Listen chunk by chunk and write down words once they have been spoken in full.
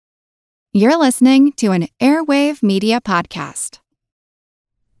You're listening to an Airwave Media Podcast.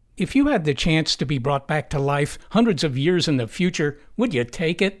 If you had the chance to be brought back to life hundreds of years in the future, would you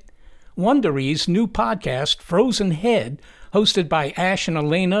take it? Wondery's new podcast, Frozen Head, hosted by Ash and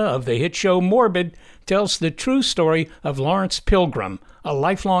Elena of the hit show Morbid, tells the true story of Lawrence Pilgrim, a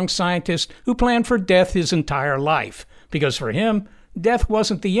lifelong scientist who planned for death his entire life. Because for him, death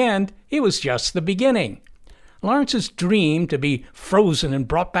wasn't the end, it was just the beginning. Lawrence's dream to be frozen and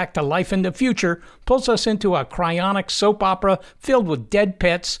brought back to life in the future pulls us into a cryonic soap opera filled with dead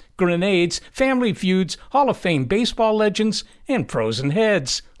pets, grenades, family feuds, Hall of Fame baseball legends, and frozen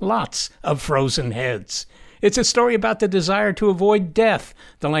heads. Lots of frozen heads. It's a story about the desire to avoid death,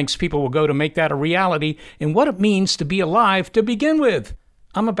 the lengths people will go to make that a reality, and what it means to be alive to begin with.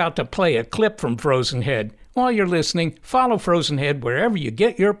 I'm about to play a clip from Frozen Head. While you're listening, follow Frozen Head wherever you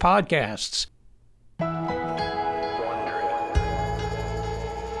get your podcasts.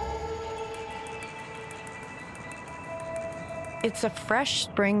 It's a fresh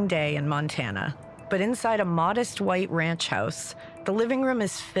spring day in Montana, but inside a modest white ranch house, the living room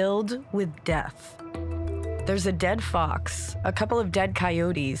is filled with death. There's a dead fox, a couple of dead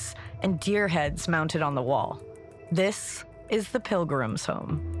coyotes, and deer heads mounted on the wall. This is the Pilgrim's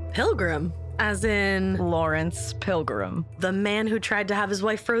home. Pilgrim? As in... Lawrence Pilgrim. The man who tried to have his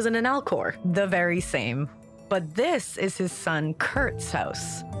wife frozen in Alcor. The very same. But this is his son Kurt's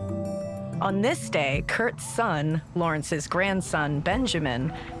house. On this day, Kurt's son, Lawrence's grandson,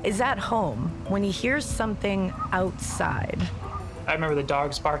 Benjamin, is at home when he hears something outside. I remember the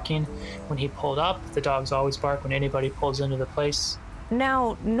dogs barking when he pulled up. The dogs always bark when anybody pulls into the place.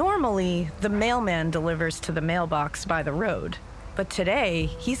 Now, normally, the mailman delivers to the mailbox by the road. But today,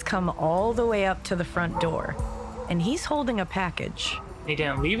 he's come all the way up to the front door, and he's holding a package. He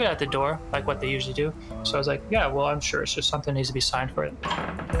didn't leave it at the door like what they usually do. So I was like, yeah, well, I'm sure it's just something needs to be signed for it.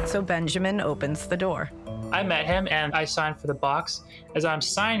 So Benjamin opens the door. I met him and I signed for the box. As I'm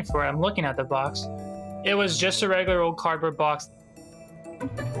signing for it, I'm looking at the box. It was just a regular old cardboard box.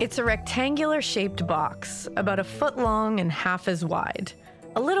 It's a rectangular-shaped box, about a foot long and half as wide.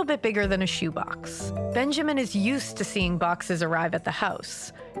 A little bit bigger than a shoebox. Benjamin is used to seeing boxes arrive at the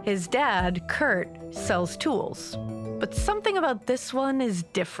house. His dad, Kurt, sells tools. But something about this one is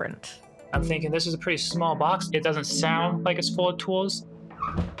different. I'm thinking this is a pretty small box. It doesn't sound like it's full of tools.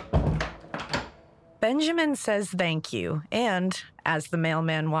 Benjamin says thank you, and as the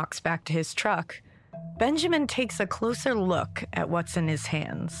mailman walks back to his truck, Benjamin takes a closer look at what's in his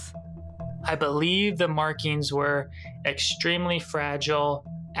hands. I believe the markings were extremely fragile,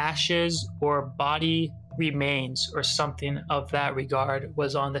 ashes or body remains or something of that regard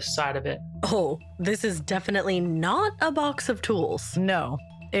was on the side of it. Oh, this is definitely not a box of tools. No,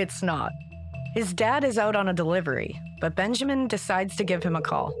 it's not. His dad is out on a delivery, but Benjamin decides to give him a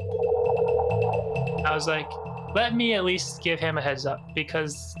call. I was like, let me at least give him a heads up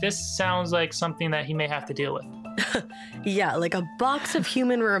because this sounds like something that he may have to deal with. Yeah, like a box of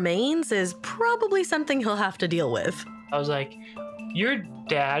human remains is probably something he'll have to deal with. I was like, your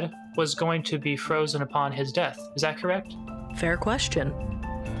dad was going to be frozen upon his death. Is that correct? Fair question.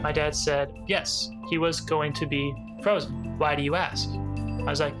 My dad said, yes, he was going to be frozen. Why do you ask? I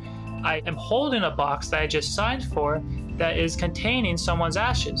was like, I am holding a box that I just signed for that is containing someone's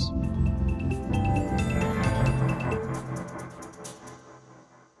ashes.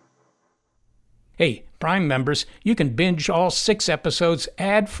 Hey, Prime members, you can binge all 6 episodes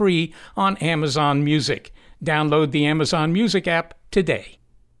ad-free on Amazon Music. Download the Amazon Music app today.